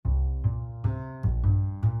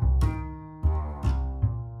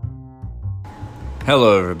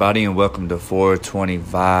Hello, everybody, and welcome to 420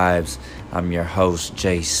 Vibes. I'm your host,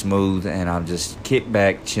 Jay Smooth, and I'm just kick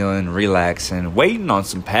back, chilling, relaxing, waiting on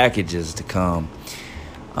some packages to come.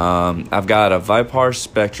 I've got a Vipar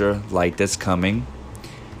Spectra light that's coming.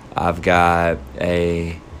 I've got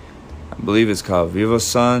I believe it's called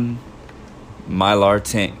VivoSun Mylar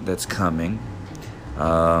tent that's coming.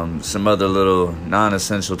 Some other little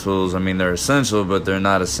non-essential tools. I mean, they're essential, but they're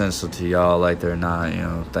not essential to y'all. Like, they're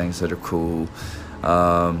not, things that are cool.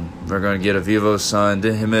 We're going to get a VivoSun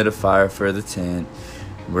dehumidifier for the tent.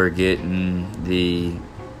 We're getting the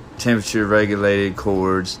temperature regulated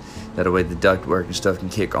cords. That way the ductwork and stuff can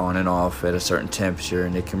kick on and off at a certain temperature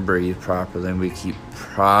and it can breathe properly, and we keep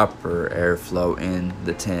proper airflow in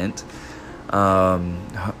the tent.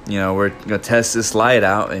 We're going to test this light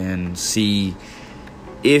out and see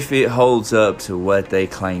if it holds up to what they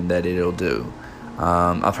claim that it'll do.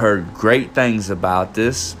 I've heard great things about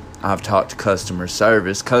this. I've talked to customer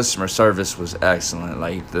service. Customer service was excellent.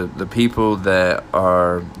 Like, the people that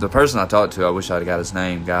are... The person I talked to, I wish I'd got his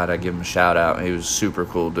name. God, I'd give him a shout out. He was a super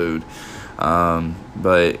cool dude.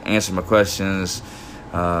 But answered my questions,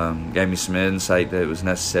 gave me some insight that was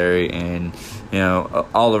necessary, and,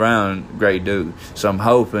 all around, great dude. So I'm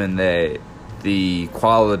hoping that the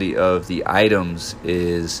quality of the items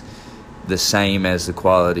is the same as the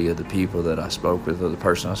quality of the people that I spoke with, or the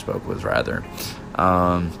person I spoke with, rather.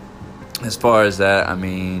 As far as that, I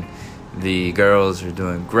mean, the girls are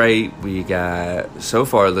doing great. We got, so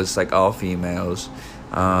far, it looks like all females.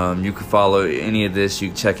 You can follow any of this. You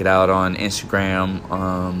can check it out on Instagram.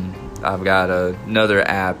 I've got another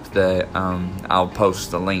app that I'll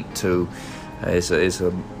post a link to. It's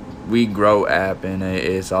a We Grow app, and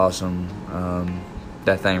it's awesome.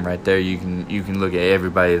 That thing right there, you can look at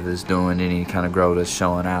everybody that's doing any kind of grow that's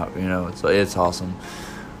showing out. It's awesome.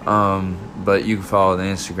 But you can follow the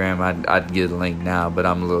Instagram. I'd get a link now, but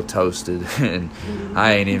I'm a little toasted, and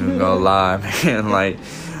I ain't even gonna lie, man. Like,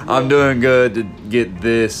 I'm doing good to get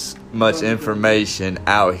this much information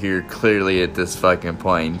out here clearly at this fucking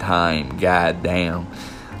point in time. God damn.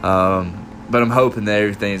 But I'm hoping that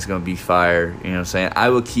everything's going to be fire. You know what I'm saying? I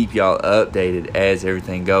will keep y'all updated as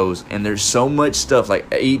everything goes. And there's so much stuff.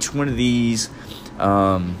 Like, each one of these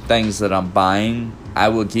things that I'm buying, I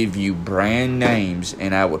will give you brand names,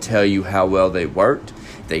 and I will tell you how well they worked.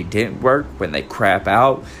 They didn't work, when they crap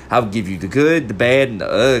out. I'll give you the good, the bad, and the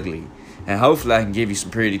ugly. And hopefully I can give you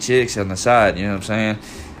some pretty chicks on the side. You know what I'm saying?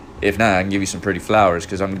 If not, I can give you some pretty flowers,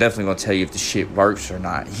 because I'm definitely going to tell you if the shit works or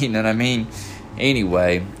not. You know what I mean?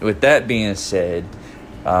 Anyway, with that being said,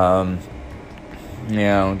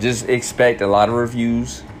 just expect a lot of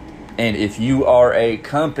reviews. And if you are a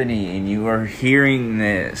company and you are hearing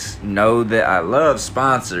this, know that I love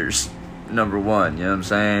sponsors, number one. You know what I'm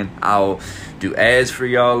saying? I'll do ads for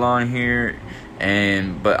y'all on here,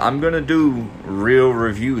 but I'm going to do real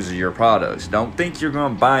reviews of your products. Don't think you're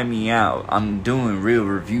going to buy me out. I'm doing real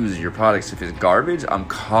reviews of your products. If it's garbage, I'm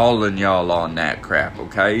calling y'all on that crap,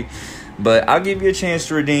 okay? But I'll give you a chance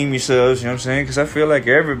to redeem yourselves, you know what I'm saying? Because I feel like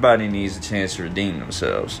everybody needs a chance to redeem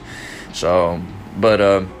themselves. So,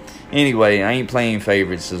 anyway, I ain't playing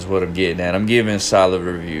favorites is what I'm getting at. I'm giving solid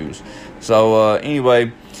reviews. So,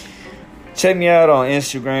 anyway, check me out on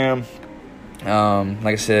Instagram.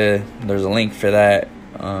 Like I said, there's a link for that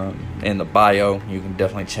in the bio. You can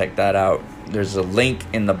definitely check that out. There's a link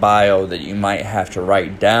in the bio that you might have to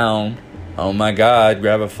write down. Oh, my God,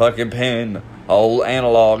 grab a fucking pen. Old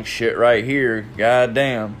analog shit right here. God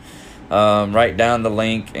damn. Write down the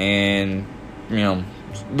link and,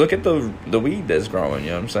 look at the weed that's growing.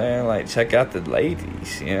 You know what I'm saying? Like, check out the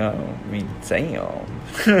ladies. Damn.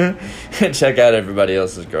 Check out everybody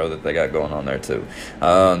else's grow that they got going on there too.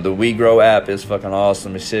 The We Grow app is fucking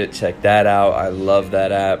awesome as shit. Check that out. I love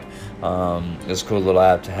that app. It's a cool little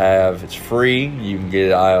app to have. It's free. You can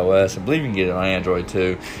get it iOS. I believe you can get it on Android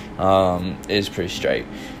too. It's pretty straight.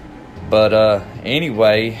 But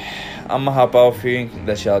anyway, I'm gonna hop off here.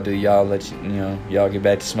 Let y'all do y'all. Y'all get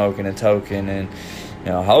back to smoking and toking, and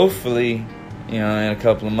hopefully, in a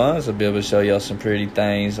couple of months, I'll be able to show y'all some pretty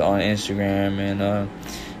things on Instagram and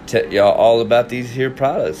tell y'all all about these here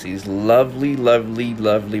products, these lovely, lovely,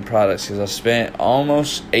 lovely products. Because I spent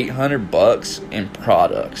almost $800 in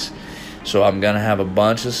products, so I'm gonna have a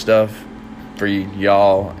bunch of stuff for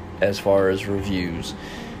y'all as far as reviews,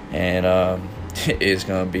 and it's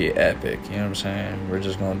going to be epic. You know what I'm saying? We're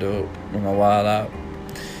just going to do it. We're going to wild out.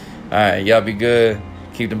 Alright, y'all be good.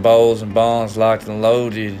 Keep the bowls and bonds locked and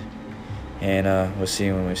loaded. And we'll see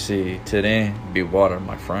you when we see you. Till then, be water,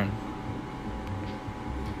 my friend.